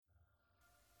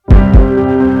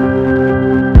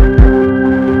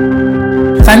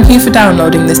you for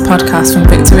downloading this podcast from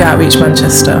Victory Outreach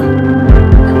Manchester.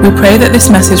 We pray that this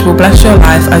message will bless your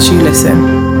life as you listen.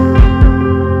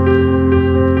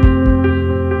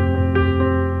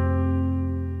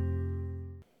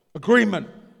 Agreement.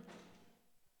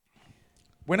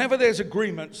 Whenever there's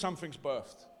agreement, something's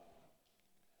birthed.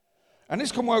 And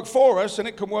this can work for us and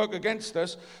it can work against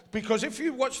us, because if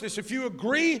you watch this, if you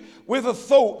agree with a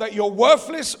thought that you're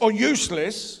worthless or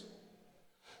useless,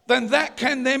 then that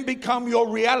can then become your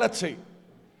reality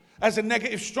as a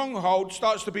negative stronghold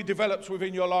starts to be developed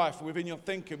within your life, within your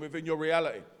thinking, within your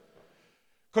reality.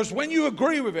 Because when you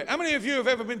agree with it, how many of you have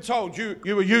ever been told you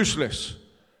were useless?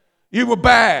 You were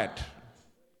bad.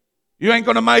 You ain't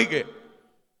going to make it.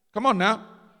 Come on now.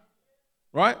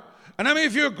 Right? And how many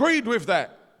of you agreed with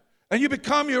that? And you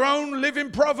become your own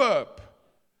living proverb.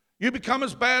 You become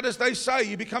as bad as they say.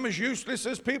 You become as useless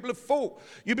as people have thought.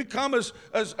 You become as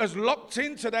locked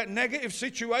into that negative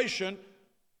situation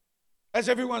as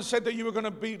everyone said that you were going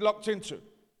to be locked into.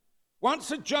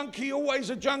 Once a junkie, always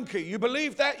a junkie. You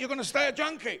believe that, you're going to stay a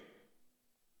junkie.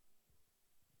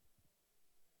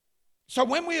 So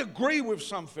when we agree with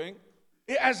something,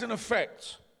 it has an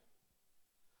effect.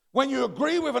 When you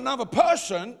agree with another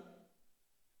person,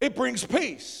 it brings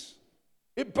peace.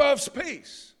 It births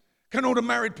peace. Can all the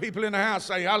married people in the house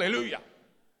say hallelujah?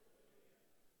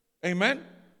 Amen?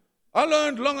 I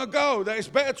learned long ago that it's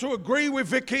better to agree with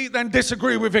Vicky than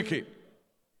disagree with Vicky.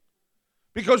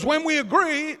 Because when we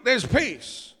agree, there's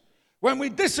peace. When we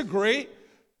disagree,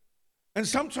 and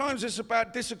sometimes it's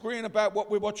about disagreeing about what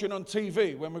we're watching on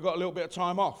TV when we've got a little bit of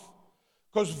time off.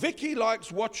 Because Vicky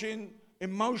likes watching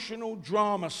emotional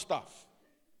drama stuff.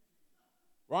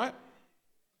 Right?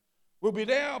 We'll be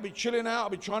there, I'll be chilling out, I'll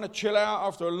be trying to chill out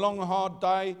after a long, hard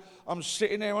day. I'm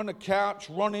sitting there on the couch,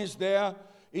 Ronnie's there,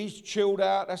 he's chilled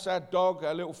out. That's our dog,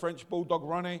 our little French bulldog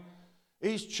Ronnie.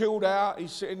 He's chilled out,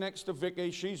 he's sitting next to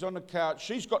Vicky, she's on the couch,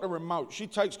 she's got the remote, she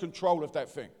takes control of that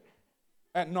thing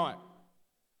at night.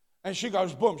 And she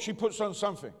goes, boom, she puts on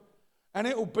something. And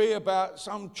it'll be about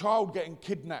some child getting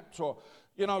kidnapped, or,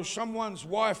 someone's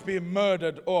wife being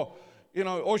murdered, or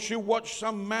she'll watch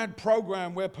some mad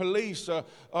program where police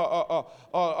are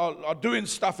doing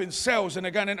stuff in cells and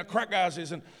they're going into crack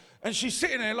houses. And she's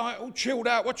sitting there like all chilled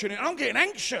out watching it. And I'm getting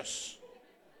anxious.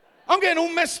 I'm getting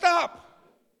all messed up.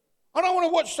 I don't want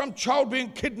to watch some child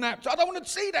being kidnapped. I don't want to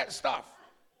see that stuff.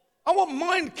 I want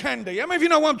mind candy. How many of you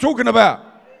know what I'm talking about?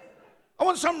 I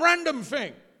want some random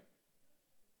thing.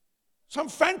 Some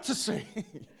fantasy.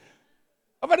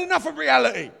 I've had enough of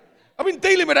reality. I've been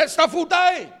dealing with that stuff all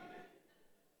day.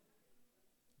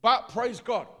 But praise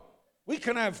God, we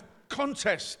can have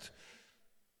contest.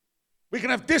 We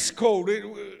can have discord.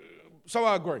 So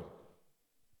I agree.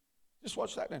 Just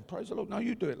watch that then. Praise the Lord. No,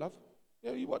 you do it, love.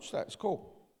 Yeah, you watch that. It's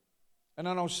cool. And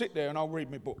then I'll sit there and I'll read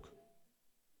my book.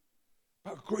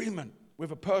 But agreement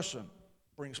with a person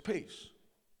brings peace.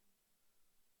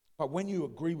 But when you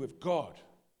agree with God,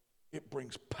 it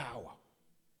brings power.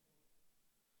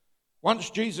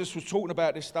 Once Jesus was talking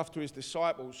about this stuff to his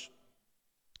disciples,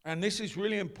 and this is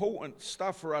really important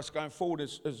stuff for us going forward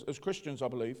as Christians, I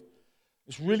believe.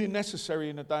 It's really necessary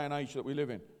in the day and age that we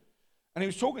live in. And he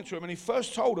was talking to them, and he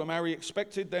first told them how he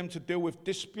expected them to deal with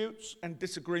disputes and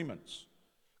disagreements.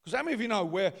 Because how many of you know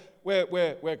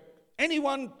where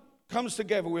anyone comes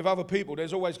together with other people,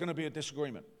 there's always going to be a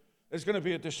disagreement. There's going to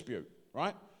be a dispute,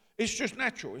 right? It's just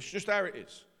natural. It's just how it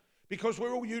is. Because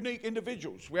we're all unique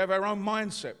individuals. We have our own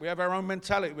mindset. We have our own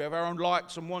mentality. We have our own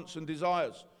likes and wants and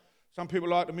desires. Some people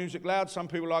like the music loud, some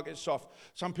people like it soft.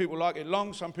 Some people like it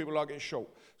long, some people like it short.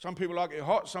 Some people like it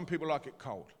hot, some people like it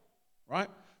cold. Right?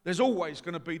 There's always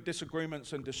going to be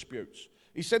disagreements and disputes.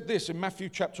 He said this in Matthew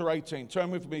chapter 18.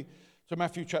 Turn with me to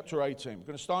Matthew chapter 18. We're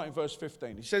going to start in verse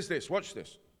 15. He says this, watch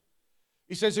this.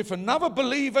 He says, if another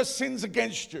believer sins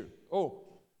against you,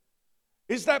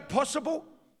 is that possible?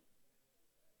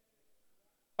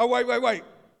 Oh, wait.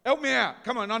 Help me out.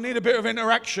 Come on, I need a bit of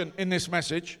interaction in this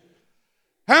message.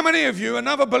 How many of you,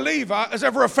 another believer, has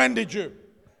ever offended you?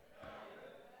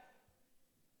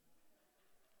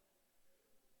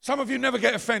 Some of you never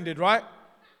get offended, right?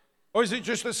 Or is it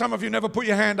just that some of you never put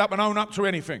your hand up and own up to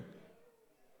anything?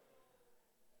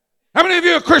 How many of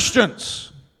you are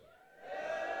Christians?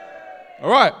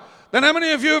 All right. Then how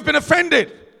many of you have been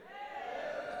offended?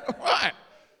 All right.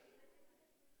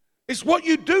 It's what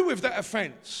you do with that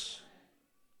offense.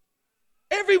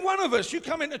 Every one of us, you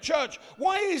come into church.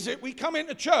 Why is it we come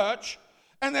into church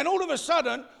and then all of a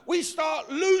sudden we start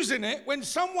losing it when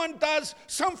someone does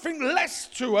something less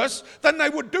to us than they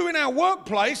would do in our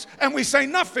workplace, and we say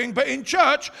nothing, but in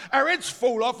church our heads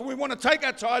fall off and we want to take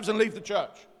our tithes and leave the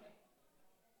church?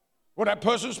 Or that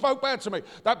person spoke bad to me.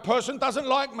 That person doesn't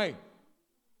like me.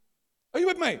 Are you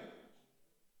with me?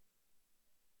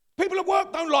 People at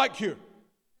work don't like you.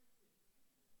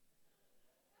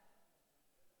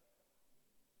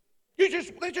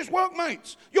 They're just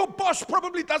workmates. Your boss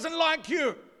probably doesn't like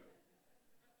you.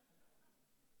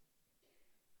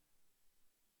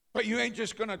 But you ain't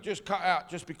just going to just cut out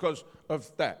just because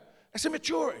of that. That's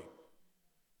immaturity.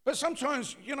 But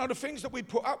sometimes, the things that we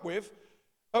put up with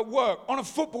at work, on a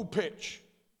football pitch.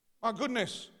 My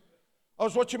goodness. I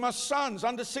was watching my son's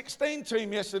under-16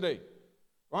 team yesterday,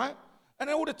 right? And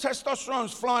all the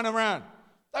testosterone's flying around.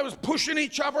 They was pushing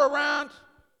each other around,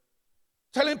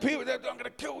 telling people that I'm going to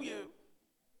kill you.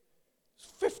 It's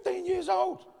 15 years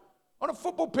old on a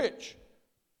football pitch.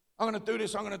 I'm going to do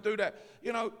this, I'm going to do that.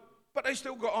 But they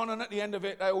still got on, and at the end of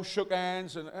it, they all shook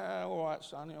hands and, all right,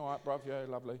 son, all right, bruv, yeah,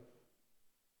 lovely.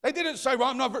 They didn't say,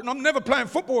 well, I'm never playing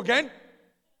football again.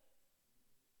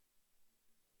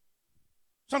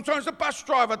 Sometimes the bus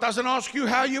driver doesn't ask you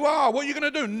how you are. What are you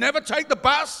going to do? Never take the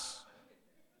bus?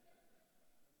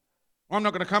 Well, I'm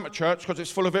not going to come to church because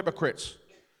it's full of hypocrites.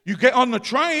 You get on the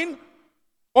train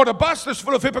or the bus that's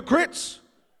full of hypocrites.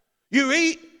 You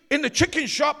eat in the chicken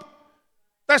shop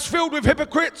that's filled with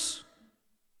hypocrites.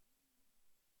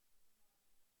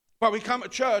 But we come to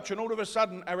church and all of a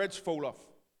sudden our heads fall off.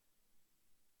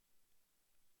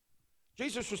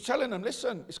 Jesus was telling them,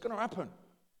 listen, it's going to happen,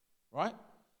 right?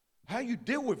 How you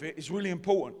deal with it is really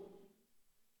important.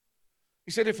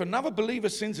 He said, if another believer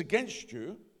sins against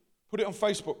you, put it on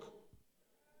Facebook.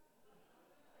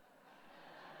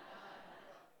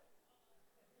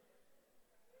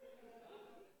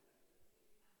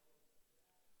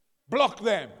 Block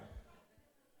them.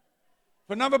 If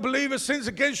another believer sins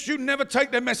against you, never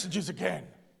take their messages again.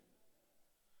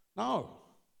 No.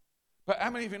 But how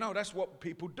many of you know that's what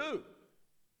people do?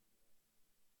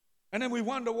 And then we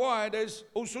wonder why there's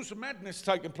all sorts of madness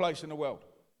taking place in the world.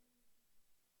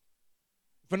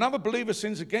 If another believer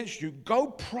sins against you, go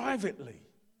privately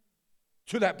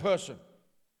to that person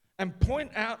and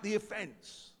point out the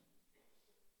offense.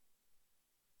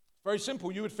 Very simple.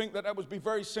 You would think that would be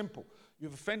very simple.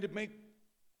 You've offended me.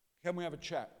 Can we have a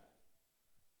chat?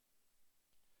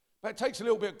 But it takes a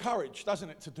little bit of courage, doesn't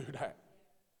it, to do that?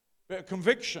 A bit of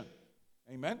conviction.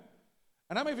 Amen?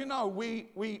 And how many of you know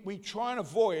we try and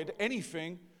avoid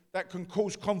anything that can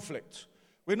cause conflict?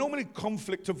 We're normally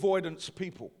conflict avoidance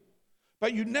people.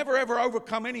 But you never ever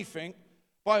overcome anything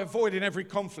by avoiding every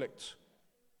conflict.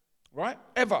 Right?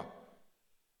 Ever.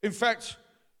 In fact,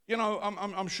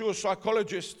 I'm sure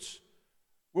psychologists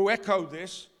will echo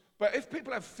this. But if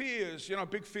people have fears,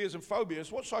 big fears and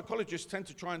phobias, what psychologists tend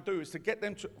to try and do is to get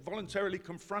them to voluntarily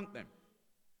confront them.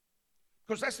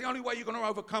 Because that's the only way you're going to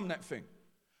overcome that thing.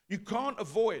 You can't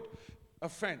avoid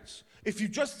offense. If you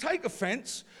just take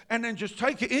offense and then just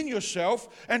take it in yourself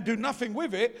and do nothing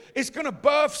with it, it's going to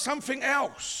birth something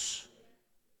else.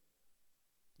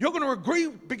 You're going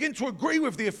to begin to agree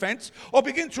with the offense or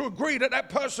begin to agree that that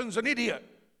person's an idiot.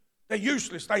 They're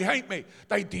useless. They hate me.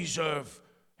 They deserve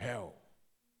hell.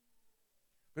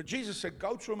 But Jesus said,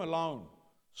 go to them alone.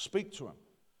 Speak to them.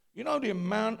 You know the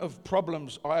amount of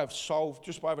problems I have solved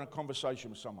just by having a conversation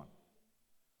with someone.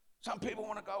 Some people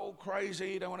want to go all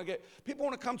crazy. People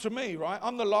want to come to me, right?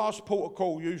 I'm the last port of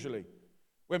call usually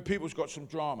when people's got some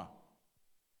drama.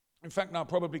 In fact, no,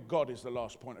 probably God is the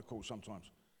last point of call sometimes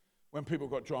when people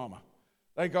got drama.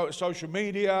 They go to social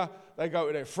media. They go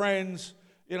to their friends.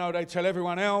 They tell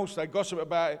everyone else. They gossip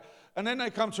about it. And then they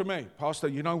come to me. Pastor,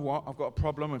 you know what? I've got a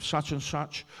problem with such and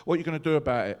such. What are you going to do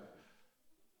about it?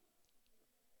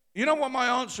 You know what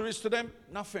my answer is to them?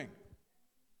 Nothing.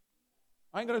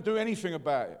 I ain't going to do anything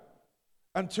about it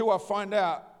until I find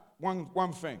out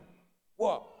one thing.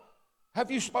 What?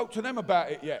 Have you spoke to them about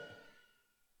it yet?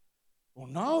 Well,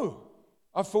 no.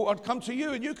 I thought I'd come to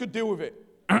you and you could deal with it.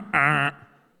 Wrong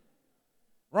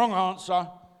answer.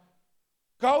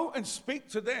 Go and speak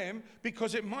to them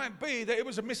because it might be that it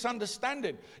was a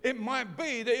misunderstanding. It might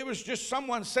be that it was just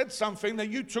someone said something that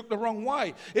you took the wrong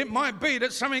way. It might be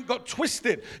that something got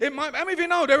twisted. How many of you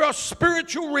know there are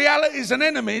spiritual realities and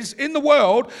enemies in the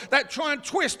world that try and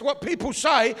twist what people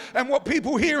say and what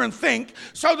people hear and think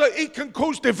so that it can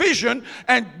cause division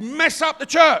and mess up the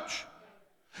church?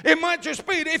 It might just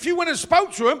be that if you went and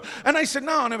spoke to them and they said,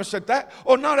 no, I never said that,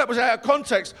 or no, that was out of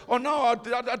context, or no,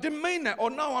 I didn't mean that,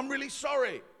 or no, I'm really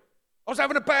sorry. I was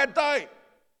having a bad day.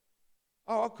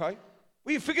 Oh, okay.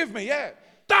 Will you forgive me? Yeah.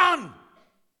 Done.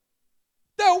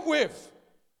 Dealt with.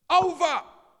 Over.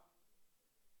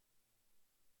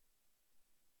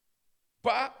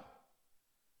 But,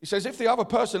 he says, if the other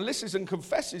person listens and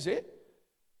confesses it,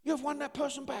 you have won that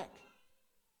person back.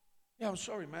 Yeah, I'm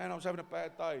sorry, man. I was having a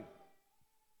bad day.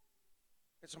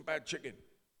 Had some bad chicken.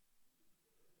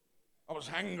 I was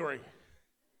hungry.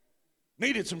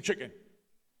 Needed some chicken.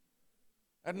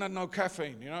 Hadn't had no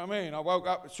caffeine, you know what I mean? I woke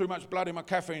up with too much blood in my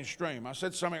caffeine stream. I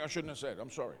said something I shouldn't have said. I'm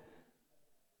sorry.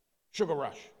 Sugar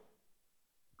rush.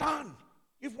 Done.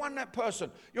 You've won that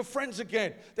person. You're friends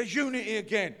again. There's unity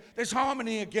again. There's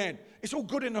harmony again. It's all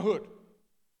good in the hood.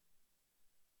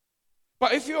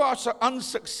 But if you are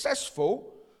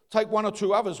unsuccessful, take one or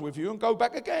two others with you and go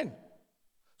back again,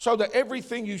 so that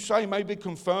everything you say may be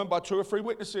confirmed by 2 or 3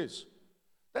 witnesses.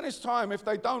 Then it's time, if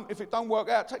it don't work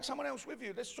out, take someone else with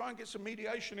you. Let's try and get some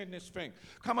mediation in this thing.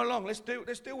 Come along, let's deal with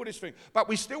this thing. But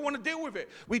we still want to deal with it.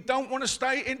 We don't want to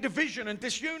stay in division and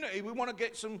disunity. We want to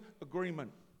get some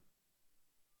agreement.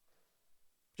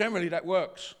 Generally, that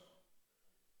works.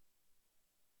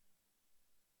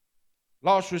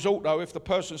 Last resort, though, if the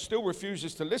person still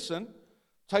refuses to listen,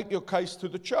 take your case to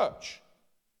the church,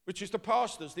 which is the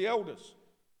pastors, the elders.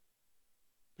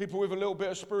 People with a little bit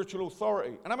of spiritual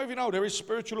authority. And how many of you know there is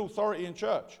spiritual authority in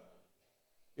church?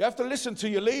 You have to listen to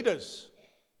your leaders.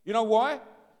 You know why?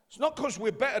 It's not because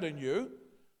we're better than you,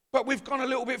 but we've gone a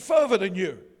little bit further than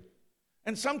you.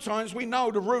 And sometimes we know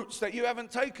the routes that you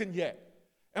haven't taken yet.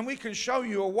 And we can show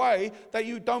you a way that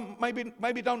you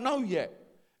maybe don't know yet.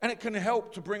 And it can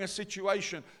help to bring a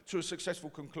situation to a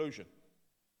successful conclusion.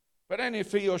 But then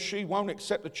if he or she won't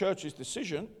accept the church's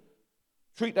decision,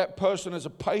 treat that person as a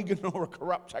pagan or a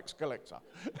corrupt tax collector.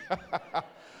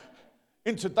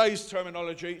 In today's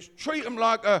terminology, treat them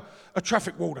like a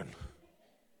traffic warden.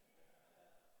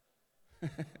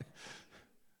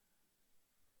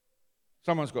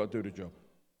 Someone's got to do the job.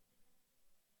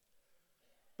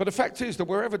 But the fact is that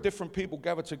wherever different people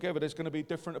gather together, there's going to be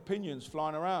different opinions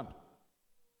flying around.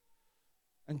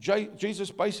 And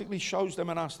Jesus basically shows them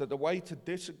and us that the way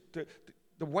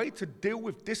to deal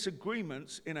with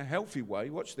disagreements in a healthy way,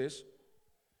 watch this,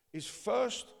 is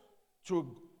first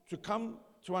to come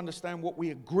to understand what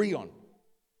we agree on.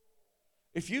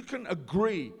 If you can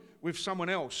agree with someone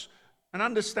else and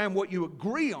understand what you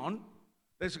agree on,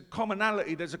 there's a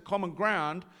commonality, there's a common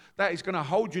ground that is going to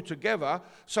hold you together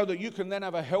so that you can then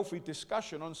have a healthy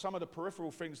discussion on some of the peripheral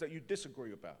things that you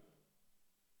disagree about.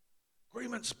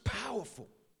 Agreement's powerful.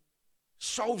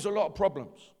 Solves a lot of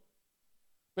problems.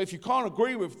 But if you can't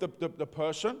agree with the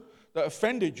person that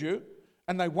offended you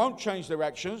and they won't change their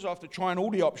actions after trying all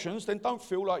the options, then don't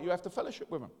feel like you have to fellowship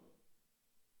with them.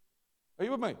 Are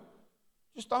you with me?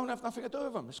 Just don't have nothing to do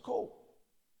with them. It's cool.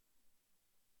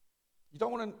 You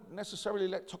don't want to necessarily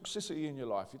let toxicity in your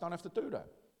life. You don't have to do that.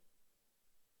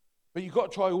 But you've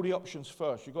got to try all the options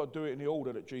first. You've got to do it in the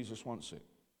order that Jesus wants it.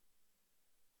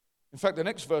 In fact, the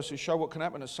next verses show what can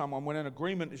happen to someone when an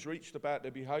agreement is reached about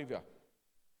their behavior.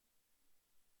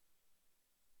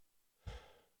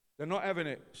 They're not having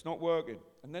it. It's not working.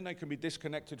 And then they can be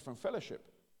disconnected from fellowship.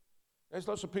 There's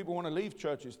lots of people who want to leave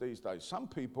churches these days. Some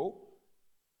people,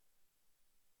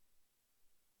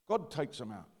 God takes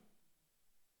them out.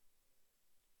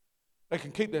 They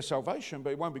can keep their salvation, but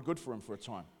it won't be good for them for a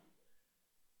time.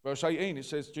 Verse 18, it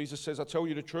says, Jesus says, I tell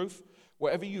you the truth,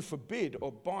 whatever you forbid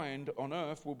or bind on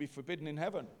earth will be forbidden in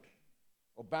heaven,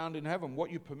 or bound in heaven. What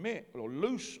you permit or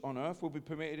loose on earth will be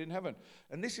permitted in heaven.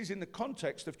 And this is in the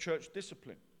context of church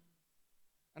discipline.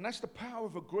 And that's the power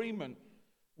of agreement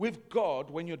with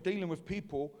God when you're dealing with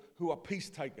people who are peace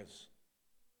takers.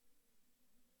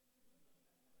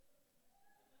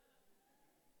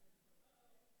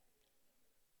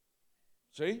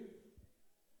 See?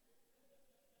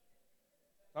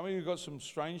 Some of you got some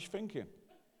strange thinking.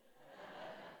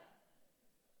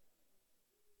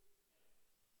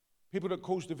 People that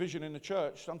cause division in the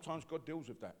church, sometimes God deals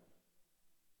with that.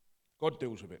 God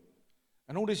deals with it.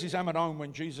 And all this is hammered home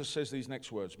when Jesus says these next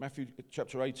words. Matthew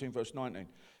chapter 18, verse 19.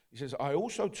 He says, I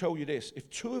also tell you this, if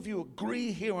two of you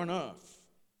agree here on earth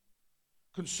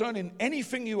concerning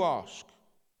anything you ask,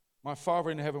 my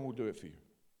Father in heaven will do it for you.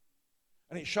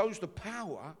 And it shows the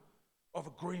power of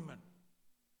agreement.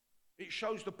 It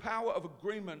shows the power of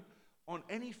agreement on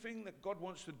anything that God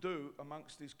wants to do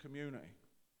amongst his community.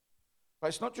 But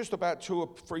it's not just about 2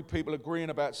 or 3 people agreeing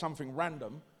about something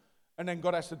random and then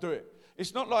God has to do it.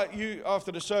 It's not like you,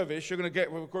 after the service, you're going to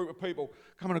get with a group of people,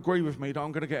 come and agree with me that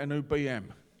I'm going to get a new BM.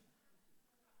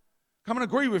 Come and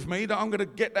agree with me that I'm going to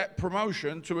get that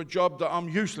promotion to a job that I'm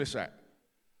useless at.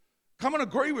 Come and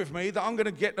agree with me that I'm going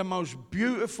to get the most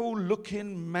beautiful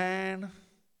looking man.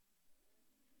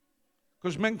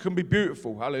 Because men can be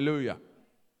beautiful. Hallelujah.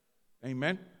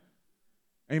 Amen.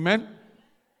 Amen.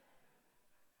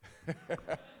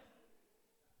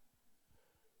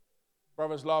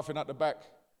 Brother's laughing at the back.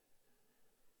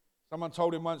 Someone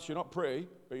told him once, you're not pretty,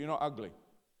 but you're not ugly.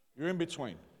 You're in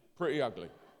between, pretty ugly.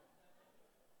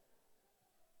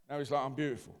 Now he's like, I'm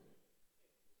beautiful.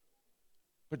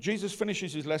 But Jesus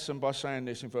finishes his lesson by saying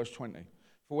this in verse 20.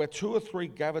 For where 2 or 3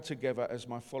 gather together as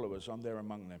my followers, I'm there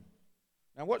among them.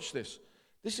 Now watch this.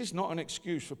 This is not an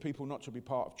excuse for people not to be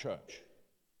part of church.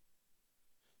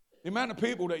 The amount of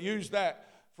people that use that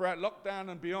throughout lockdown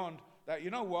and beyond, that,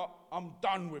 you know what, I'm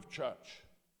done with church.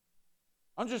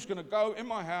 I'm just going to go in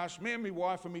my house, me and my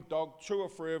wife and my dog, 2 or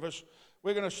 3 of us,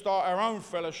 we're going to start our own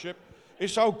fellowship.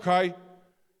 It's okay.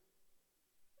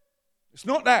 It's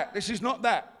not that. This is not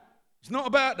that. It's not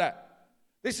about that.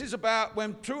 This is about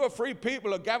when 2 or 3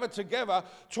 people are gathered together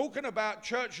talking about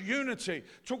church unity,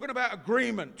 talking about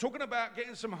agreement, talking about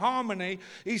getting some harmony.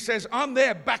 He says, I'm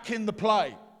there back in the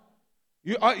play.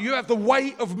 You have the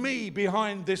weight of me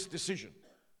behind this decision,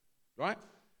 right?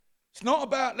 It's not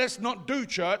about let's not do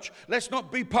church, let's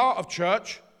not be part of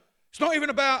church. It's not even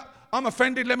about I'm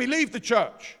offended, let me leave the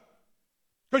church.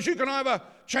 Because you can either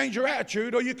change your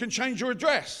attitude or you can change your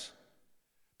address.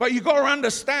 But you've got to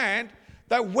understand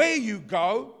that where you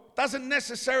go doesn't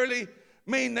necessarily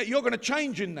mean that you're going to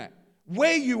change in that.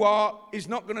 Where you are is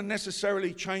not going to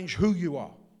necessarily change who you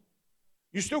are.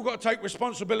 You still got to take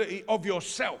responsibility of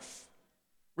yourself,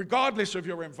 regardless of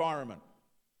your environment.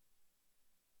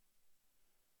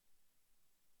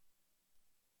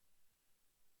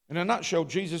 In a nutshell,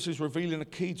 Jesus is revealing a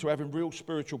key to having real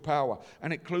spiritual power,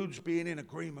 and it includes being in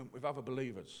agreement with other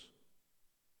believers.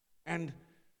 And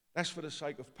that's for the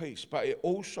sake of peace. But it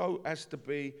also has to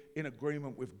be in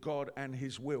agreement with God and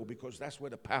his will, because that's where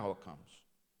the power comes.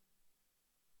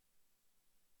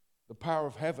 The power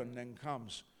of heaven then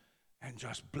comes and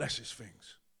just blesses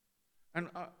things. And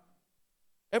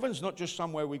heaven's not just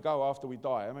somewhere we go after we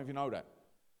die. How many of you know that?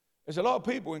 There's a lot of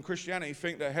people in Christianity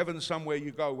think that heaven's somewhere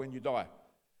you go when you die.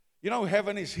 You know,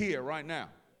 heaven is here right now.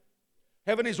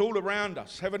 Heaven is all around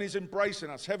us. Heaven is embracing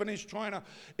us. Heaven is trying to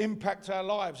impact our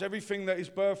lives. Everything that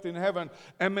is birthed in heaven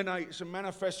emanates and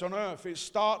manifests on earth. It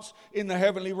starts in the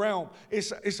heavenly realm.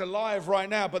 It's alive right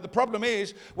now. But the problem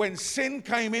is, when sin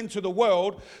came into the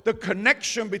world, the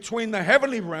connection between the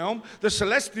heavenly realm, the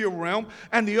celestial realm,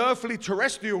 and the earthly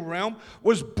terrestrial realm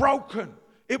was broken.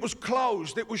 It was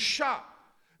closed. It was shut.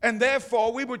 And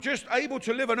therefore, we were just able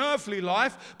to live an earthly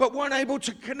life, but weren't able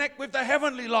to connect with the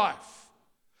heavenly life.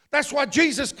 That's why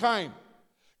Jesus came.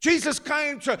 Jesus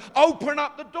came to open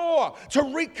up the door, to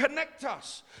reconnect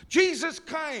us. Jesus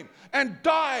came and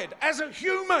died as a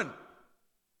human.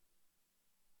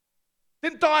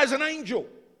 Didn't die as an angel.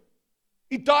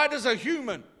 He died as a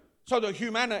human so that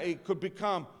humanity could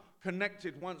become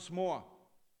connected once more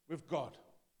with God.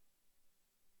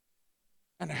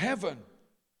 And heaven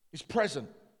is present.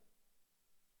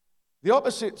 The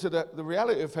opposite to the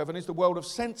reality of heaven is the world of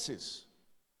senses.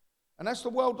 And that's the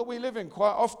world that we live in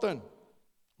quite often.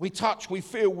 We touch, we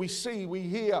feel, we see, we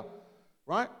hear,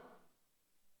 right?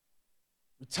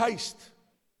 We taste.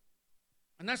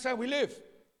 And that's how we live.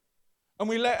 And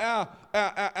we let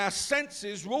our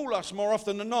senses rule us more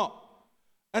often than not.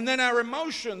 And then our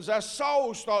emotions, our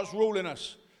soul starts ruling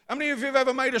us. How many of you have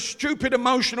ever made a stupid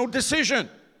emotional decision?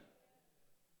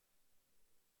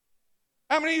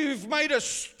 How many of you have made a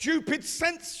stupid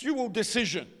sensual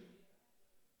decision?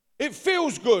 It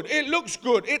feels good. It looks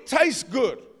good. It tastes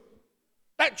good.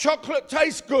 That chocolate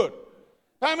tastes good.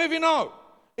 How many of you know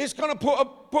it's going to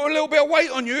put a little bit of weight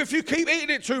on you if you keep eating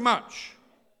it too much?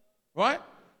 Right?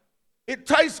 It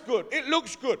tastes good. It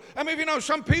looks good. How many of you know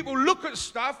some people look at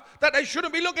stuff that they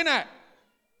shouldn't be looking at?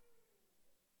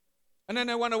 And then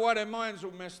they wonder why their mind's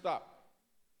all messed up.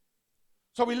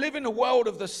 So we live in the world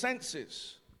of the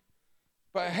senses.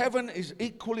 But heaven is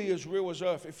equally as real as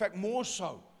earth. In fact, more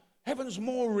so. Heaven's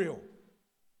more real.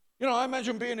 You know, I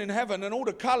imagine being in heaven and all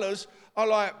the colors are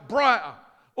like brighter.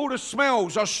 All the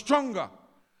smells are stronger.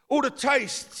 All the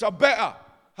tastes are better.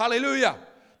 Hallelujah.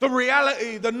 The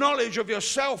reality, the knowledge of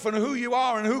yourself and who you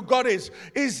are and who God is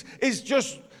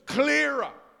just clearer.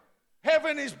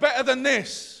 Heaven is better than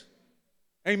this.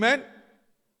 Amen.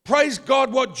 Praise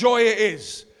God, what joy it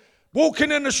is.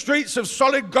 Walking in the streets of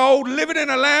solid gold, living in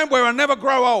a land where I never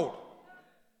grow old.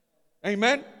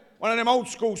 Amen. One of them old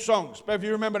school songs. Bev,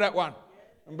 you remember that one?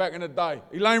 From back in the day.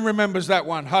 Elaine remembers that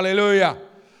one. Hallelujah.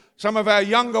 Some of our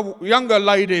younger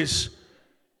ladies.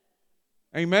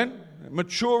 Amen.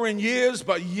 Mature in years,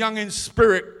 but young in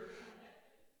spirit.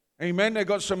 Amen. They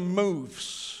got some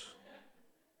moves.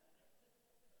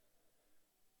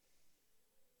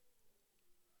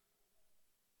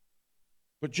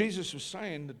 But Jesus was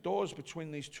saying the doors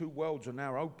between these two worlds are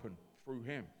now open through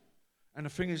him. And the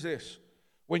thing is this,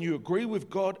 when you agree with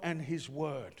God and his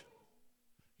word,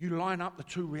 you line up the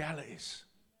two realities.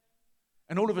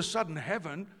 And all of a sudden,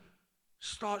 heaven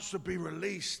starts to be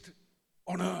released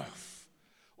on earth.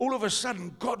 All of a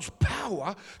sudden, God's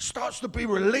power starts to be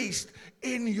released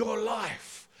in your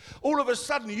life. All of a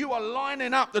sudden, you are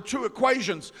lining up the two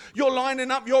equations. You're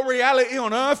lining up your reality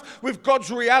on earth with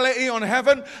God's reality on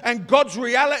heaven. And God's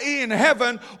reality in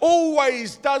heaven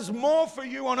always does more for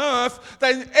you on earth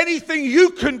than anything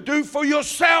you can do for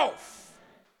yourself.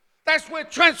 That's where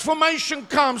transformation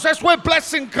comes. That's where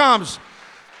blessing comes.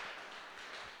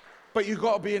 But you've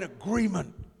got to be in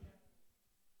agreement.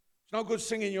 It's no good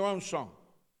singing your own song.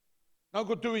 No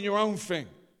good doing your own thing.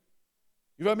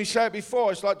 You've heard me say it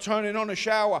before. It's like turning on a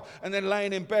shower and then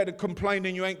laying in bed and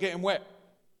complaining you ain't getting wet.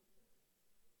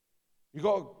 You've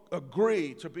got to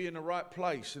agree to be in the right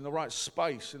place, in the right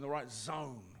space, in the right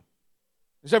zone.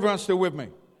 Is everyone still with me?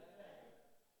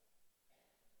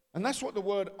 And that's what the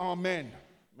word amen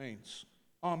means.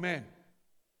 Amen.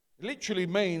 It literally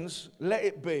means let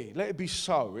it be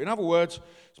so. In other words,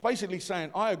 it's basically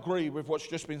saying I agree with what's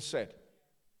just been said.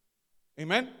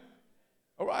 Amen?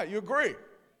 All right, you agree.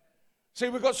 See,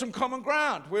 we've got some common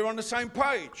ground. We're on the same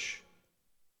page.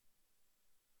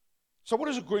 So what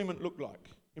does agreement look like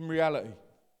in reality?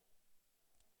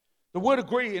 The word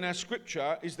agree in our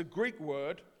scripture is the Greek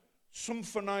word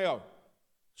symphoneo.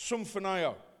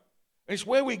 Symphoneo. It's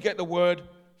where we get the word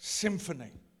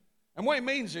symphony. And what it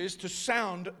means is to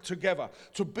sound together,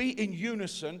 to be in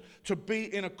unison, to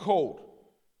be in accord.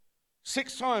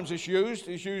 6 times it's used.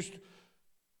 It's used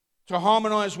to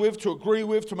harmonize with, to agree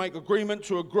with, to make agreement,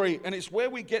 to agree. And it's where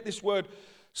we get this word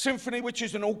symphony, which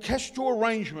is an orchestral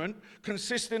arrangement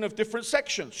consisting of different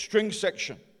sections. String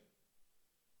section.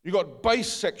 You've got bass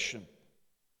section,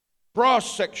 brass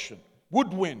section,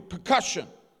 woodwind, percussion.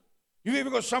 You've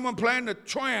even got someone playing the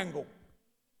triangle.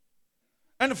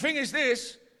 And the thing is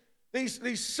this,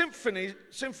 these symphonies,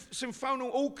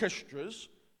 symphonial orchestras,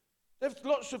 there's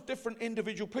lots of different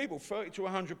individual people, 30 to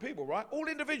 100 people, right? All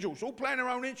individuals, all playing their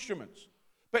own instruments,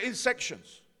 but in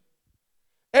sections.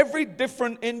 Every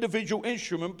different individual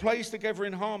instrument plays together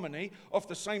in harmony off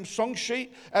the same song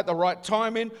sheet at the right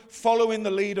timing, following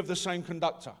the lead of the same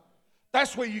conductor.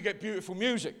 That's where you get beautiful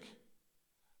music.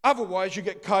 Otherwise, you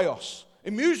get chaos.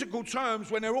 In musical terms,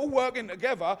 when they're all working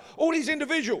together, all these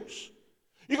individuals,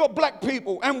 you got black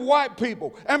people and white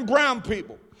people and brown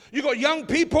people. You got young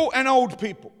people and old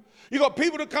people. You got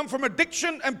people that come from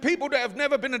addiction and people that have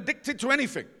never been addicted to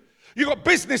anything. You got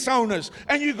business owners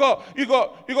and you got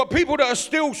people that are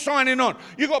still signing on.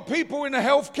 You got people in the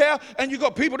healthcare and you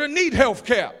got people that need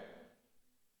healthcare.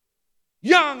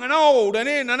 Young and old and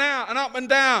in and out and up and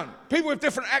down. People with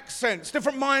different accents,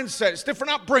 different mindsets,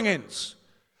 different upbringings.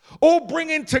 All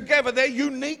bringing together their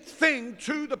unique thing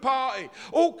to the party.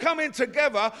 All coming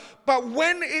together, but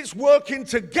when it's working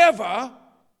together,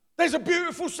 there's a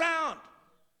beautiful sound.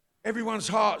 Everyone's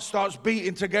heart starts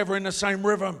beating together in the same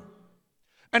rhythm.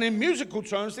 And in musical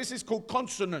terms, this is called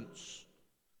consonance.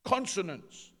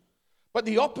 Consonance. But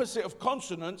the opposite of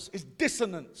consonance is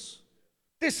dissonance.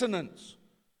 Dissonance.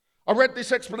 I read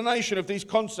this explanation of these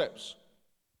concepts.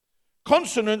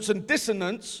 Consonance and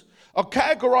dissonance are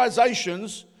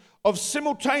categorizations of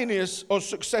simultaneous or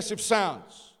successive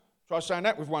sounds. Try saying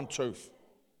that with one tooth.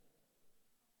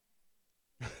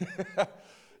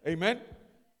 Amen?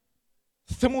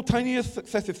 Simultaneous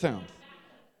successive sounds.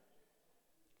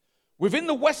 Within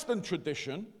the Western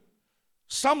tradition,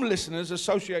 some listeners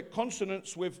associate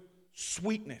consonance with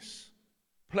sweetness,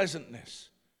 pleasantness,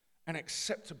 and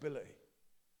acceptability.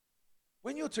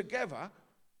 When you're together,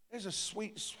 there's a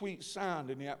sweet, sweet sound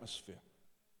in the atmosphere.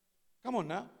 Come on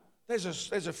now. There's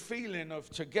a feeling of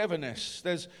togetherness.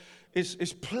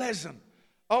 It's pleasant.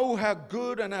 Oh, how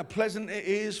good and how pleasant it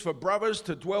is for brothers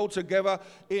to dwell together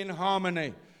in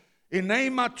harmony.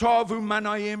 Inei matavu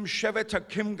manayim shevet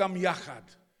hakim gam yachad.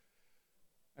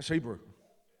 That's Hebrew.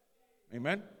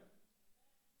 Amen?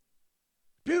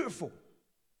 Beautiful.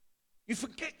 You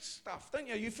forget stuff, don't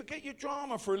you? You forget your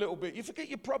drama for a little bit. You forget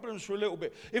your problems for a little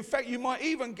bit. In fact, you might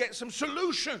even get some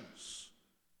solutions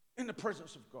in the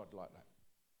presence of God like that.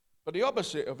 But the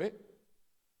opposite of it,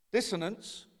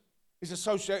 dissonance, is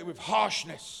associated with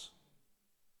harshness,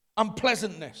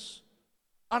 unpleasantness,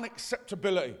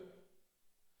 unacceptability.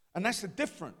 And that's the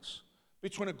difference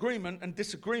between agreement and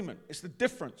disagreement. It's the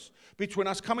difference between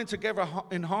us coming together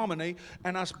in harmony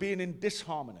and us being in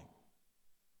disharmony.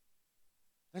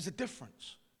 There's a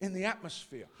difference in the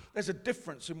atmosphere. There's a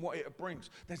difference in what it brings.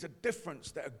 There's a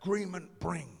difference that agreement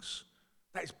brings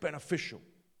that is beneficial.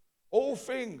 All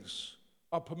things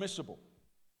are permissible,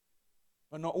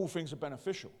 but not all things are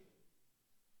beneficial.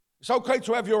 It's okay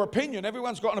to have your opinion.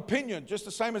 Everyone's got an opinion, just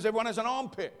the same as everyone has an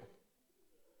armpit.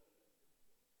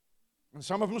 And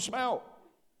some of them smell.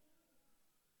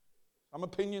 Some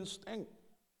opinions stink.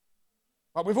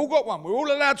 But we've all got one. We're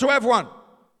all allowed to have one.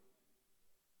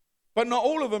 But not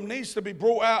all of them needs to be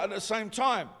brought out at the same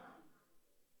time.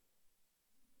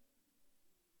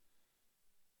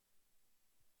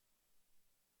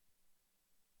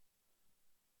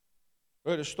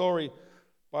 I heard a story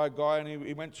by a guy, and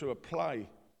he went to a play.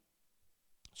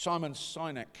 Simon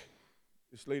Sinek,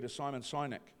 this leader, Simon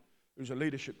Sinek, who's a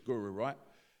leadership guru, right?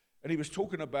 And he was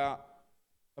talking about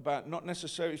not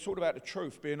necessarily, he's talking about the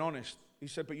truth, being honest. He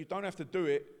said, but you don't have to do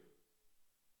it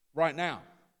right now.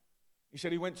 He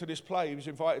said he went to this play, he was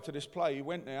invited to this play. He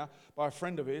went there by a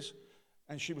friend of his,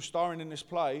 and she was starring in this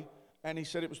play, and he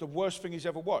said it was the worst thing he's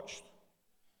ever watched.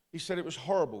 He said it was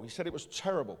horrible. He said it was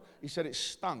terrible. He said it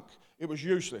stunk. It was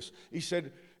useless. He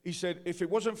said if it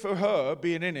wasn't for her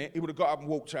being in it, he would have got up and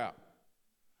walked out.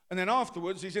 And then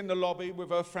afterwards, he's in the lobby with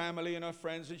her family and her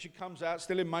friends, and she comes out,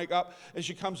 still in makeup, and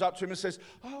she comes up to him and says,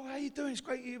 oh, how you doing? It's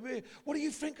great you're here. What do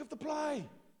you think of the play?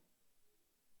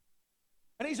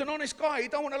 And he's an honest guy. He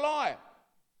don't want to lie.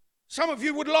 Some of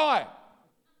you would lie.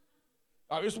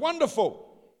 Oh, it was wonderful.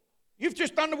 You've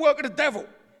just done the work of the devil.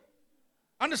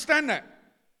 Understand that?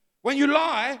 When you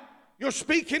lie, you're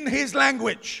speaking his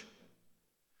language.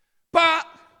 But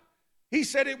he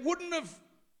said it wouldn't have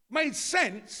made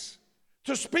sense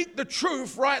to speak the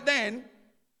truth right then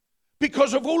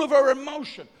because of all of her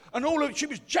emotion. And she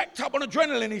was jacked up on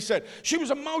adrenaline, he said. She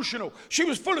was emotional. She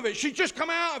was full of it. She'd just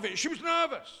come out of it. She was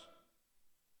nervous.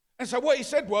 And so what he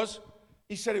said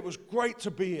it was great to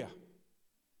be here.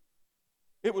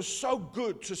 It was so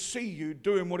good to see you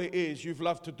doing what it is you've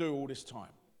loved to do all this time.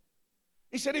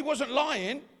 He said he wasn't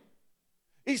lying.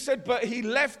 He said, but he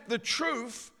left the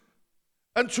truth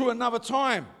until another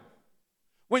time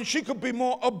when she could be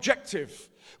more objective,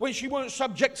 when she weren't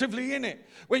subjectively in it,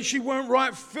 when she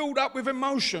weren't filled up with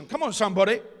emotion. Come on,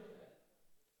 somebody.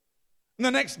 And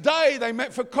the next day they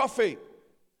met for coffee.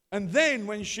 And then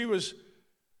when she was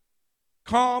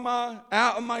calmer,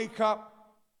 out of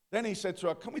makeup, then he said to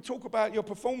her, can we talk about your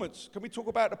performance? Can we talk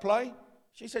about the play?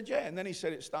 She said, yeah. And then he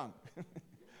said it stunk.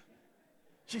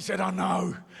 She said, I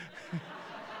know.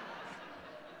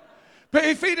 But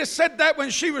if he'd have said that when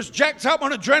she was jacked up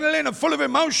on adrenaline and full of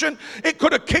emotion, it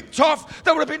could have kicked off.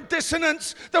 There would have been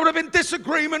dissonance. There would have been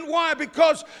disagreement. Why?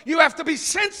 Because you have to be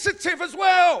sensitive as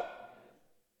well.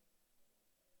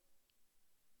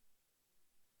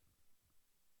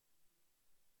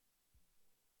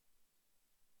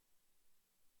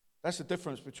 That's the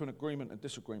difference between agreement and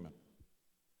disagreement.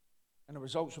 And the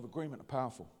results of agreement are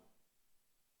powerful.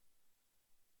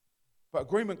 But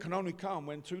agreement can only come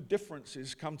when two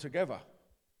differences come together.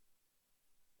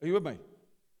 Are you with me?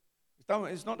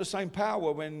 It's not the same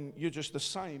power when you're just the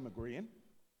same agreeing.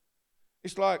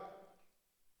 It's like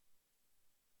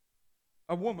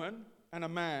a woman and a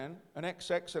man, an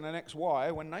XX and an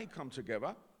XY, when they come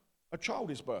together, a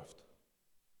child is birthed.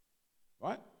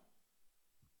 Right?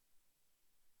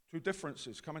 Two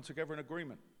differences coming together in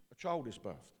agreement, a child is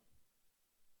birthed.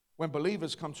 When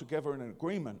believers come together in an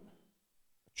agreement,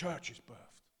 church is birthed.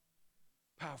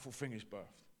 Powerful thing is birthed.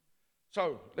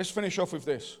 So, let's finish off with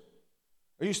this.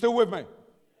 Are you still with me? Yes.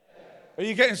 Are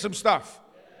you getting some stuff?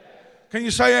 Yes. Can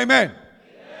you say amen?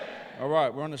 Yes. All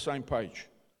right, we're on the same page.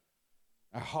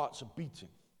 Our hearts are beating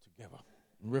together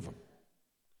in rhythm.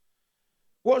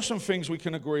 What are some things we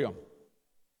can agree on?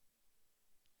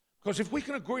 Because if we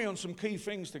can agree on some key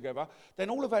things together, then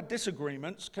all of our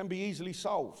disagreements can be easily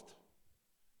solved.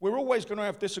 We're always going to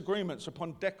have disagreements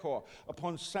upon decor,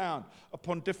 upon sound,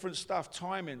 upon different stuff,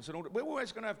 timings, and all that. We're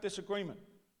always going to have disagreement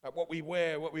about what we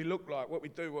wear, what we look like, what we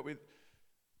do,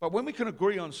 But when we can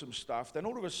agree on some stuff, then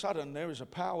all of a sudden there is a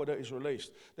power that is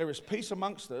released. There is peace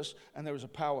amongst us, and there is a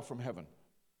power from heaven.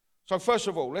 So first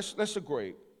of all, let's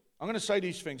agree. I'm going to say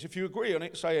these things. If you agree on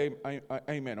it, say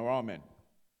amen or amen.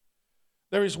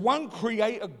 There is one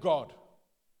creator God,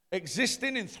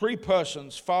 existing in three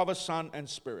persons, Father, Son, and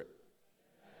Spirit.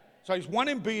 So he's one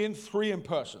in being, three in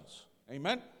persons.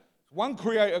 Amen? One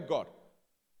creator God,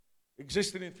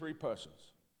 existing in three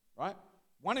persons. Right?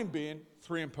 One in being,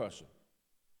 three in person.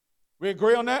 We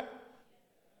agree on that?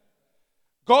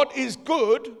 God is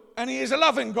good, and he is a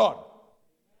loving God.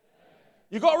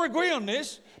 You've got to agree on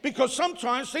this, because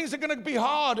sometimes things are going to be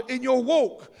hard in your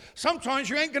walk. Sometimes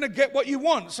you ain't going to get what you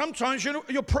want. Sometimes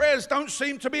your prayers don't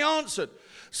seem to be answered.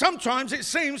 Sometimes it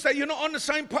seems that you're not on the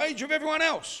same page with everyone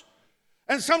else.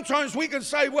 And sometimes we can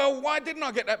say, well, why didn't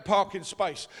I get that parking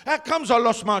space? How comes I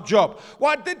lost my job?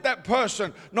 Why did that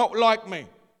person not like me?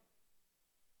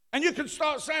 And you can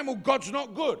start saying, well, God's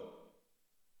not good.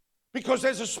 Because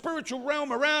there's a spiritual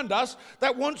realm around us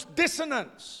that wants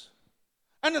dissonance.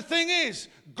 And the thing is,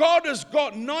 God has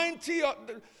got 90,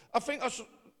 I think,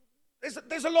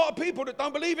 there's a lot of people that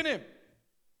don't believe in him.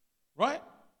 Right?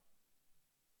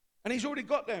 And he's already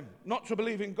got them not to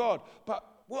believe in God. But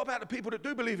what about the people that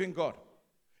do believe in God?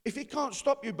 If he can't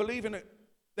stop you believing that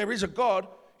there is a God,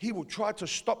 he will try to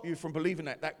stop you from believing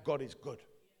that God is good.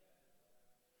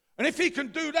 And if he can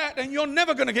do that, then you're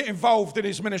never going to get involved in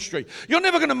his ministry. You're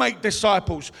never going to make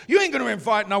disciples. You ain't going to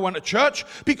invite no one to church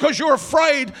because you're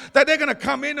afraid that they're going to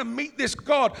come in and meet this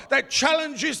God that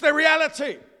challenges their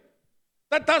reality,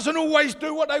 that doesn't always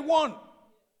do what they want.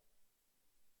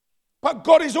 But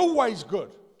God is always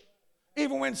good.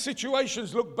 Even when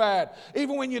situations look bad,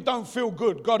 even when you don't feel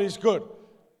good, God is good.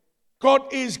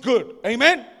 God is good.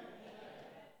 Amen?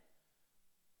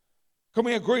 Can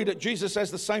we agree that Jesus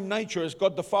has the same nature as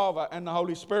God the Father and the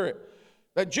Holy Spirit?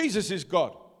 That Jesus is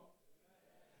God.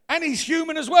 And he's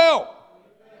human as well.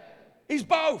 He's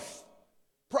both.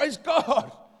 Praise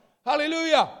God.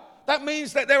 Hallelujah. That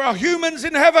means that there are humans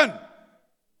in heaven.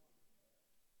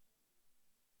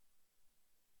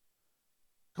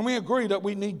 Can we agree that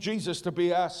we need Jesus to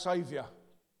be our Savior?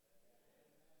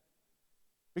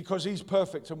 Because he's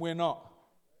perfect and we're not.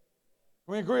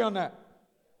 Can we agree on that?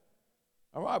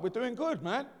 All right, we're doing good,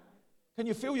 man. Can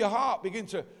you feel your heart begin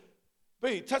to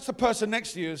beat? Touch the person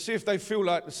next to you and see if they feel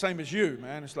like the same as you,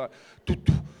 man. It's like,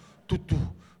 do-do, do-do,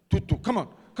 do-do. Come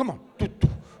on, do-do,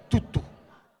 do-do.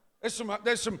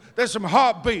 There's some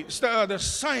heartbeats that are the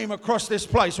same across this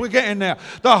place. We're getting there.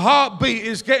 The heartbeat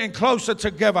is getting closer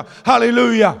together.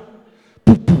 Hallelujah.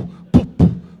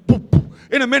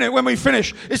 In a minute, when we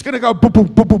finish, it's going to go boop, boop,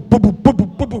 boop, boop, boop,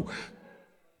 boop, boop, boop.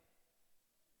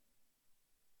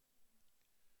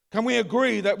 Can we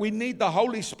agree that we need the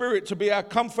Holy Spirit to be our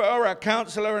comforter, our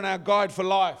counselor, and our guide for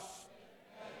life?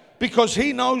 Because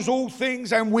he knows all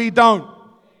things and we don't.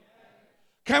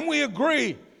 Can we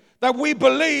agree that we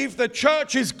believe the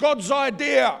church is God's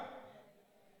idea?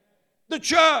 The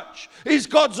church is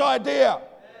God's idea.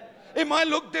 It might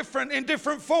look different in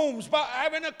different forms, but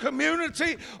having a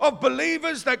community of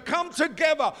believers that come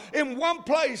together in one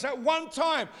place at one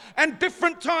time and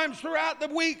different times throughout the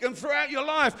week and throughout your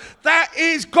life, that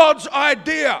is God's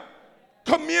idea.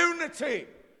 Community,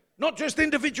 not just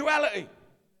individuality.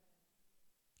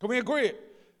 Can we agree?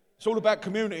 It's all about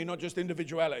community, not just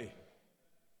individuality.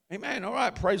 Amen. All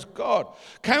right, praise God.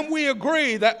 Can we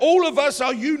agree that all of us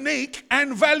are unique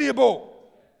and valuable?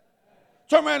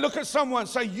 Turn around, look at someone,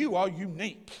 say, you are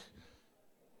unique.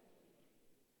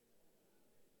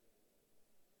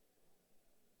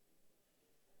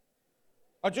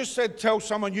 I just said, tell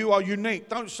someone you are unique.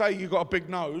 Don't say you got a big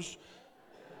nose.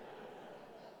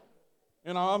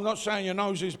 You know, I'm not saying your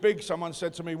nose is big, someone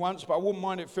said to me once, but I wouldn't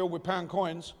mind it filled with pound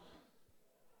coins.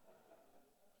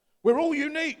 We're all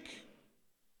unique.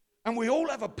 And we all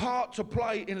have a part to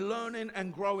play in learning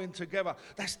and growing together.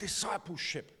 That's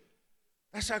discipleship.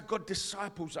 That's how God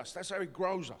disciples us. That's how he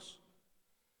grows us.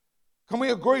 Can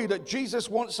we agree that Jesus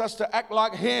wants us to act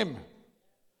like him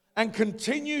and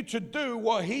continue to do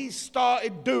what he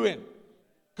started doing?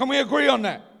 Can we agree on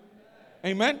that?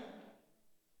 Amen?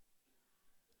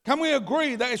 Can we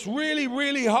agree that it's really,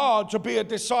 really hard to be a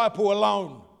disciple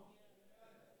alone?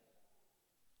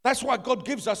 That's why God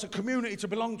gives us a community to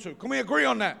belong to. Can we agree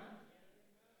on that?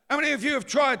 How many of you have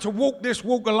tried to walk this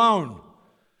walk alone?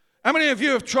 How many of you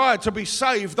have tried to be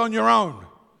saved on your own?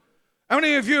 How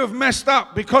many of you have messed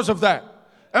up because of that?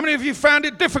 How many of you found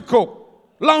it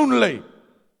difficult, lonely?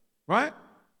 Right?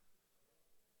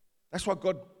 That's why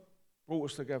God brought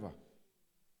us together.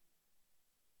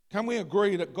 Can we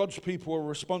agree that God's people are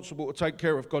responsible to take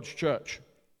care of God's church?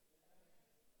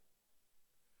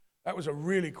 That was a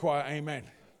really quiet amen.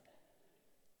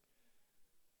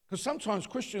 Because sometimes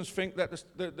Christians think that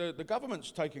the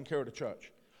government's taking care of the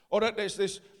church. Or that there's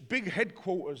this big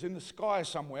headquarters in the sky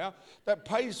somewhere that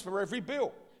pays for every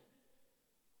bill.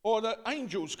 Or that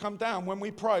angels come down when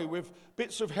we pray with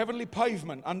bits of heavenly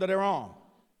pavement under their arm.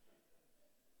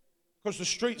 Because the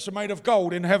streets are made of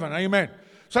gold in heaven, amen.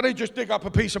 So they just dig up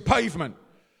a piece of pavement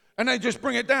and they just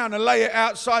bring it down and lay it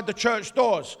outside the church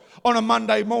doors on a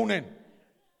Monday morning.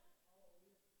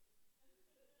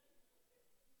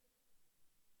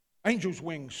 Angels'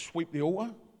 wings sweep the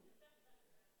altar.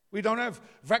 We don't have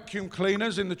vacuum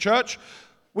cleaners in the church.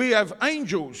 We have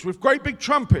angels with great big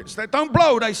trumpets that don't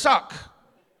blow, they suck.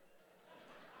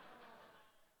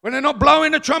 When they're not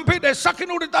blowing the trumpet, they're sucking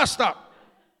all the dust up.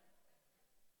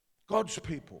 God's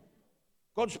people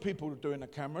God's people were doing the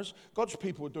cameras. God's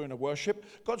people were doing the worship.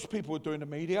 God's people were doing the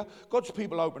media. God's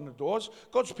people opened the doors.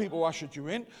 God's people ushered you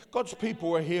in. God's people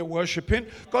were here worshiping.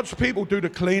 God's people do the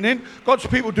cleaning. God's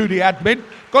people do the admin.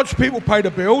 God's people pay the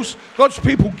bills. God's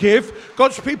people give.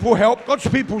 God's people help. God's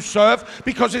people serve,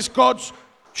 because it's God's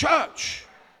church.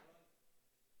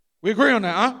 We agree on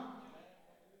that, huh?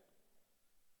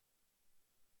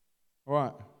 All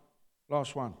right,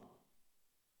 last one.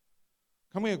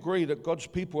 Can we agree that God's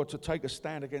people are to take a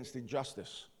stand against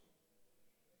injustice?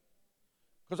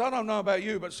 Because I don't know about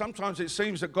you, but sometimes it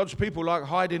seems that God's people like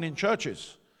hiding in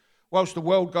churches whilst the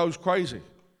world goes crazy.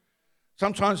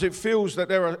 Sometimes it feels that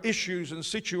there are issues and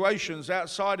situations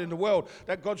outside in the world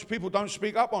that God's people don't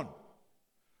speak up on.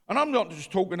 And I'm not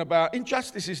just talking about,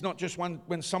 injustice is not just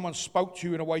when someone spoke to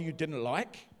you in a way you didn't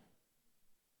like,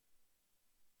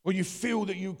 or you feel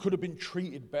that you could have been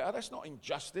treated better. That's not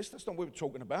injustice. That's not what we're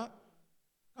talking about.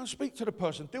 Don't speak to the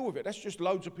person, deal with it. That's just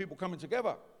loads of people coming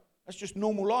together. That's just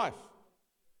normal life.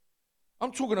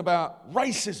 I'm talking about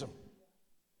racism.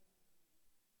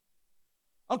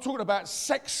 I'm talking about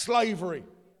sex slavery.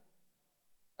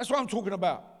 That's what I'm talking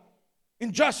about.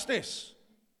 Injustice.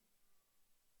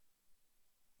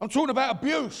 I'm talking about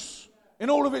abuse in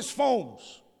all of its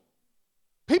forms.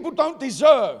 People don't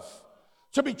deserve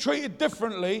to be treated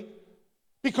differently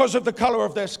because of the color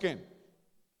of their skin.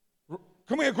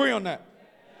 Can we agree on that?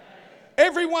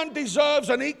 Everyone deserves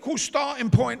an equal starting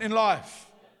point in life,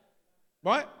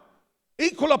 right?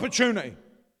 Equal opportunity,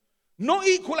 not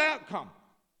equal outcome.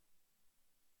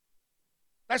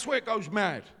 That's where it goes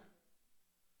mad.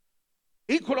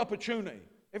 Equal opportunity.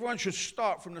 Everyone should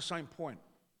start from the same point.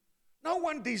 No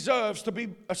one deserves to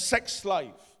be a sex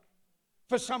slave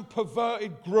for some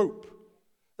perverted group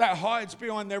that hides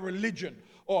behind their religion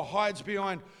or hides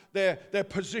behind their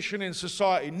position in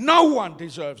society. No one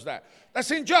deserves that.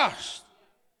 That's unjust.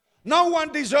 No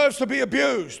one deserves to be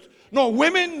abused, nor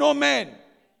women nor men.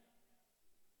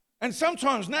 And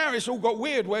sometimes now it's all got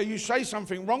weird where you say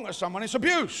something wrong to someone, it's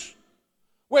abuse.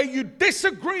 Where you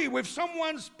disagree with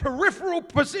someone's peripheral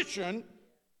position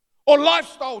or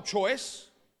lifestyle choice,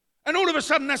 and all of a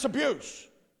sudden that's abuse.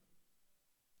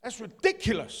 That's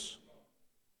ridiculous.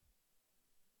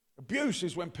 Abuse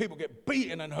is when people get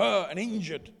beaten and hurt and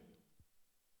injured.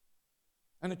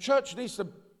 And the church needs to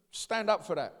stand up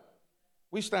for that.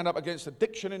 We stand up against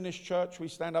addiction in this church. We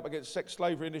stand up against sex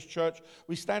slavery in this church.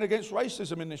 We stand against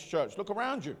racism in this church. Look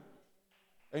around you.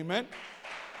 Amen?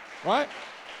 Right?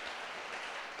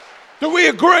 Do we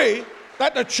agree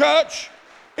that the church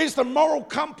is the moral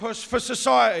compass for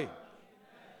society?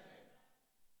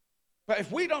 But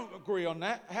if we don't agree on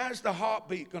that, how's the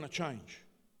heartbeat going to change?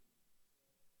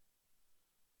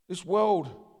 This world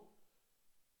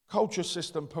culture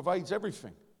system pervades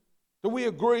everything. Do we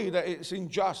agree that it's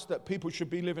unjust that people should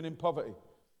be living in poverty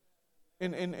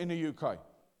in the UK?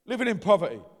 Living in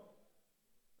poverty.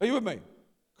 Are you with me?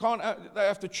 They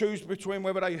have to choose between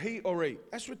whether they eat or eat.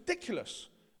 That's ridiculous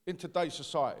in today's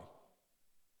society.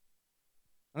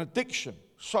 An addiction,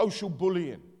 social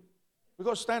bullying. We've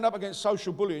got to stand up against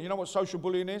social bullying. You know what social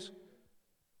bullying is?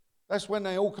 That's when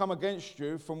they all come against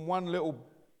you from one little,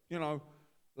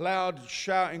 loud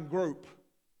shouting group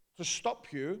to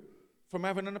stop you from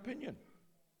having an opinion.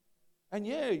 And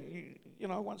yeah,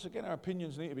 once again, our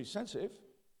opinions need to be sensitive.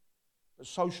 But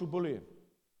social bullying,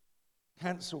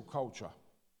 cancel culture,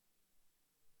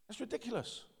 that's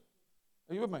ridiculous.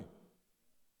 Are you with me?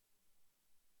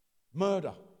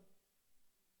 Murder.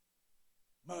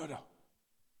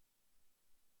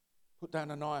 Put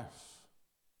down a knife.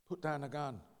 Put down a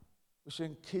gun. We're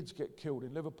seeing kids get killed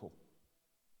in Liverpool.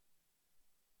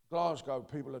 Glasgow,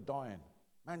 people are dying.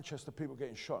 Manchester, people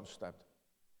getting shot and stabbed.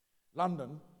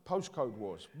 London, postcode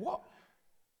wars. What?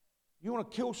 You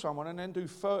want to kill someone and then do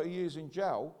 30 years in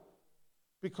jail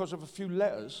because of a few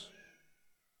letters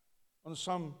on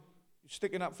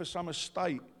sticking up for some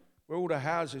estate where all the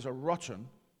houses are rotten?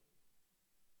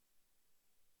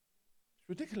 It's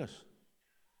ridiculous.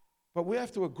 But we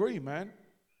have to agree, man,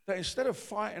 that instead of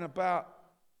fighting about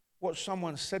what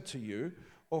someone said to you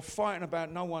or fighting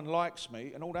about no one likes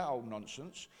me and all that old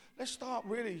nonsense, let's start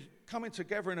really coming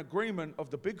together in agreement of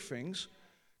the big things,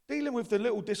 dealing with the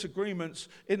little disagreements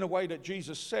in the way that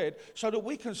Jesus said, so that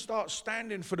we can start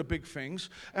standing for the big things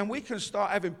and we can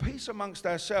start having peace amongst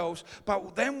ourselves,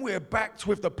 but then we're backed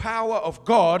with the power of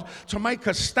God to make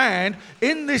a stand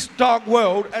in this dark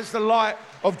world as the light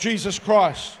of Jesus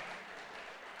Christ.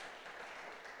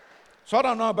 So I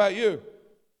don't know about you.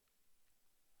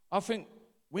 I think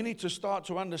we need to start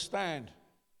to understand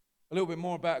a little bit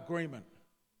more about agreement.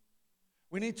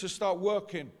 We need to start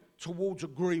working towards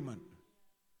agreement.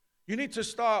 You need to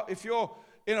start, if you're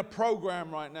in a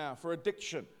program right now for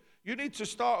addiction, you need to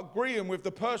start agreeing with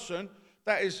the person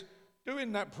that is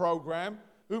doing that program,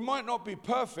 who might not be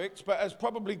perfect, but has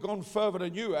probably gone further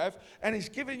than you have, and is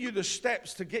giving you the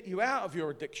steps to get you out of your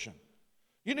addiction.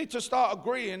 You need to start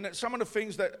agreeing that some of the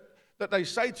things that they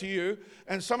say to you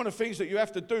and some of the things that you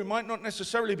have to do might not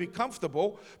necessarily be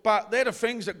comfortable, but they're the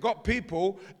things that got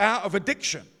people out of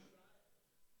addiction.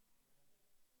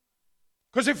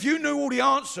 Because if you knew all the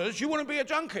answers, you wouldn't be a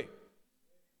junkie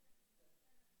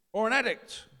or an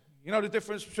addict. You know the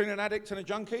difference between an addict and a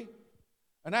junkie?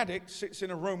 An addict sits in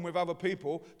a room with other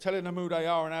people telling them who they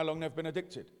are and how long they've been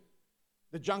addicted.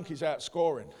 The junkie's out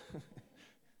scoring.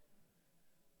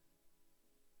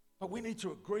 But we need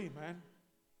to agree, man.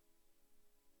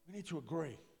 We need to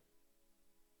agree.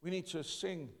 We need to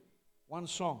sing one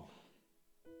song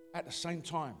at the same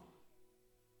time.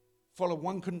 Follow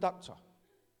one conductor.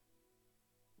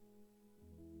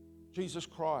 Jesus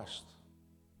Christ,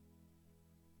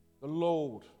 the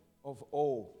Lord of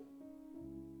all.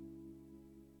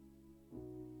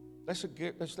 Let's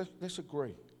agree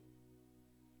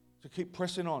to keep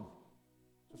pressing on,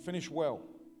 to finish well,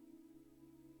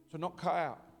 to not cut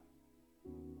out.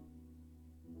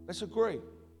 Let's agree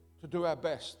to do our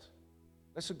best.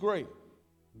 Let's agree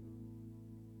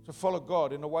to follow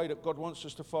God in the way that God wants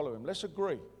us to follow Him. Let's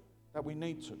agree that we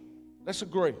need to. Let's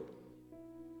agree.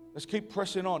 Let's keep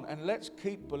pressing on, and let's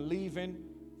keep believing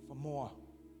for more.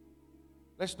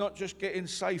 Let's not just get in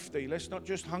safety. Let's not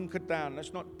just hunker down.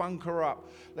 Let's not bunker up.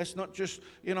 Let's not just,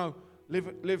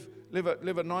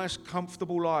 live a nice,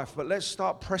 comfortable life. But let's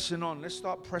start pressing on. Let's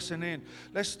start pressing in.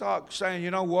 Let's start saying,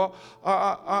 you know what?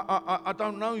 I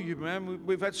don't know you, man.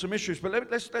 We've had some issues, but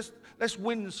let's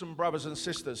win some brothers and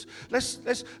sisters.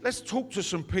 Let's talk to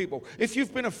some people. If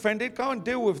you've been offended, go and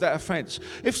deal with that offense.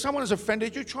 If someone has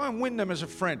offended you, try and win them as a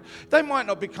friend. They might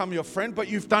not become your friend, but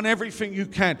you've done everything you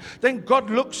can. Then God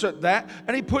looks at that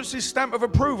and He puts His stamp of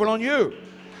approval on you.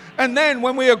 And then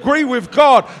when we agree with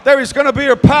God, there is going to be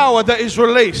a power that is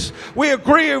released. We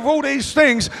agree with all these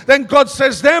things. Then God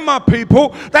says, they're my people.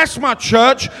 That's my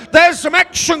church. There's some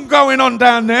action going on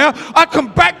down there. I can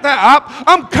back that up.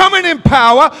 I'm coming in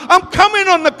power. I'm coming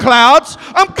on the clouds.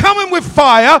 I'm coming with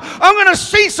fire. I'm going to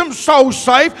see some souls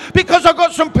saved because I've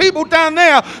got some people down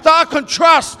there that I can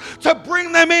trust to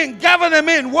bring them in, gather them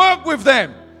in, work with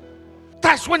them.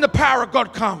 That's when the power of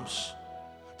God comes.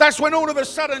 That's when all of a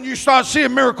sudden you start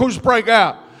seeing miracles break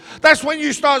out. That's when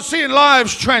you start seeing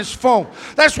lives transform.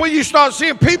 That's when you start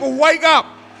seeing people wake up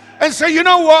and say, you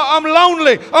know what, I'm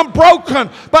lonely, I'm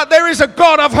broken, but there is a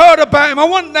God, I've heard about Him, I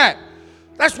want that.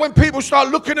 That's when people start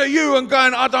looking at you and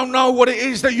going, I don't know what it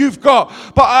is that you've got,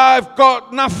 but I've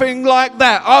got nothing like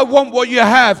that. I want what you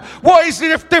have. What is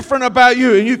different about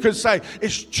you? And you can say,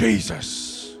 it's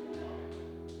Jesus.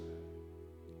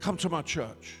 Come to my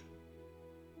church.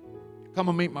 Come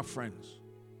and meet my friends.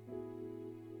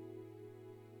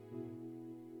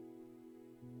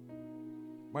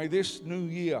 May this new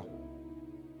year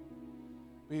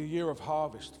be a year of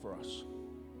harvest for us.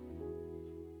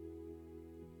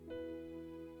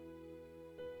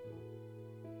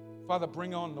 Father,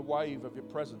 bring on the wave of your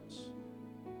presence.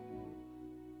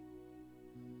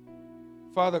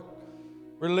 Father,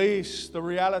 release the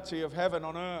reality of heaven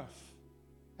on earth.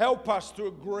 Help us to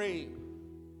agree.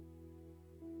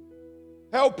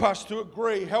 Help us to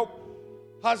agree. Help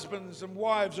husbands and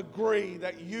wives agree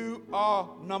that you are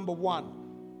number one.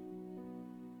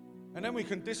 And then we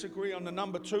can disagree on the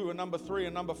number 2 and number 3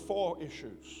 and number 4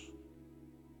 issues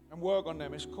and work on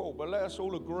them. It's cool. But let us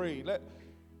all agree. Let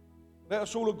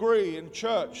us all agree in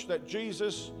church that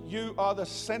Jesus, you are the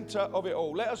center of it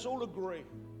all. Let us all agree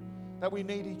that we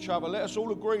need each other. Let us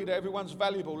all agree that everyone's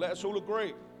valuable. Let us all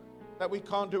agree that we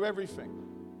can't do everything.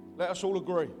 Let us all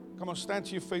agree. Come on, stand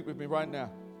to your feet with me right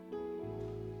now.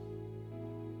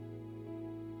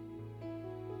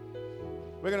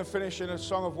 We're going to finish in a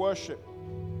song of worship.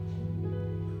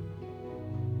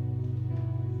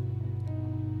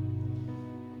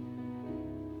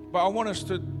 But I want us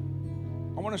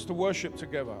to worship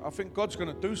together. I think God's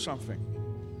going to do something.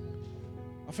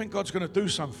 I think God's going to do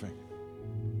something.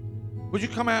 Would you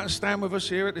come out and stand with us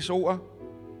here at this altar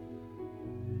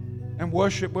and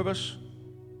worship with us?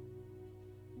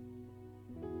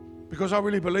 Because I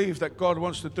really believe that God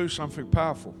wants to do something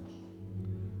powerful.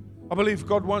 I believe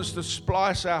God wants to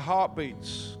splice our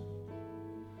heartbeats.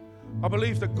 I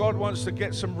believe that God wants to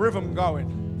get some rhythm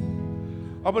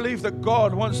going. I believe that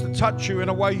God wants to touch you in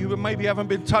a way you maybe haven't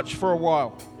been touched for a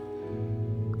while.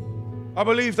 I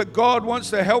believe that God wants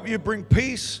to help you bring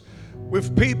peace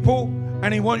with people,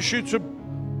 and He wants you to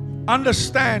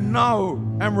understand,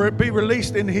 know, and be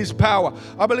released in His power.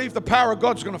 I believe the power of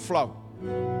God's going to flow.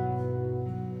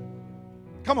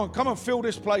 Come on, fill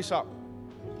this place up.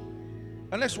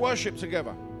 And let's worship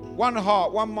together. One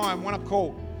heart, one mind, one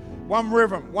accord, one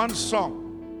rhythm, one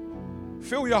song.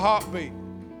 Feel your heartbeat.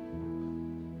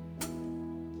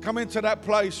 Come into that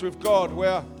place with God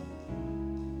where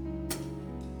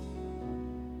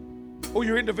all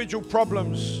your individual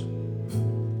problems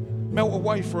melt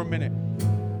away for a minute.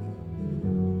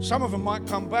 Some of them might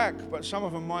come back, but some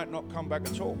of them might not come back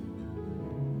at all.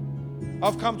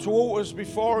 I've come to altars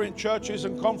before in churches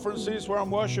and conferences where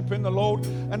I'm worshiping the Lord,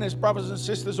 and there's brothers and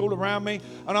sisters all around me,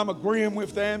 and I'm agreeing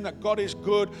with them that God is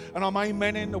good, and I'm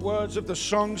amening the words of the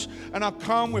songs, and I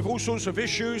come with all sorts of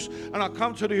issues, and I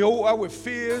come to the altar with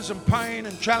fears and pain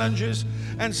and challenges,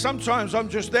 and sometimes I'm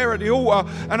just there at the altar,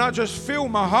 and I just feel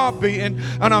my heart beating,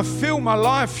 and I feel my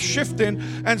life shifting,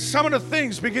 and some of the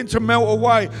things begin to melt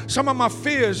away. Some of my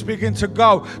fears begin to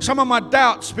go. Some of my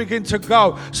doubts begin to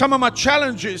go. Some of my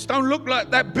challenges don't look like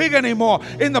that big anymore.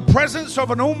 In the presence of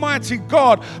an almighty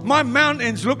God, my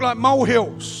mountains look like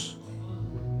molehills.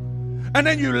 And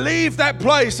then you leave that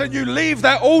place and you leave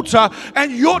that altar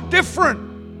and you're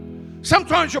different.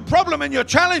 Sometimes your problem and your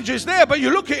challenge is there, but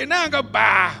you look at it now and go,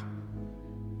 bah,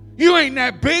 you ain't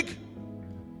that big.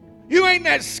 You ain't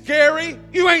that scary.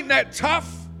 You ain't that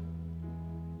tough.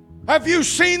 Have you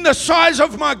seen the size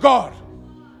of my God?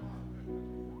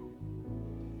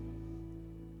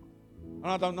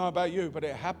 And I don't know about you, but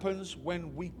it happens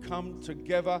when we come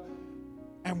together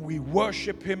and we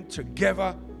worship Him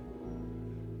together.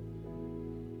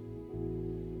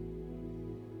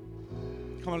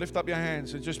 Come on, lift up your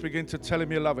hands and just begin to tell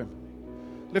Him you love Him.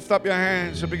 Lift up your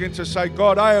hands and begin to say,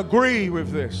 God, I agree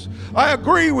with this. I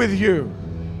agree with you.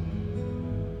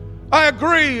 I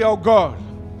agree, oh God.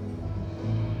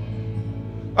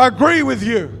 I agree with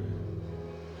you.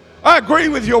 I agree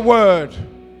with your word.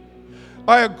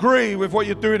 I agree with what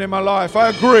you're doing in my life. I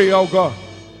agree, oh God.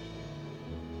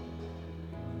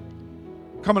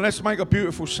 Come on, let's make a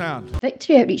beautiful sound.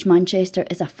 Victory Outreach Manchester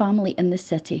is a family in the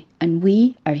city, and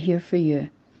we are here for you.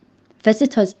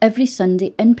 Visit us every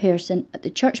Sunday in person at the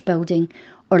church building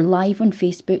or live on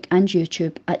Facebook and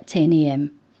YouTube at 10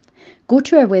 a.m. Go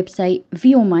to our website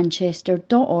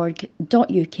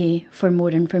vomanchester.org.uk for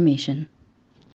more information.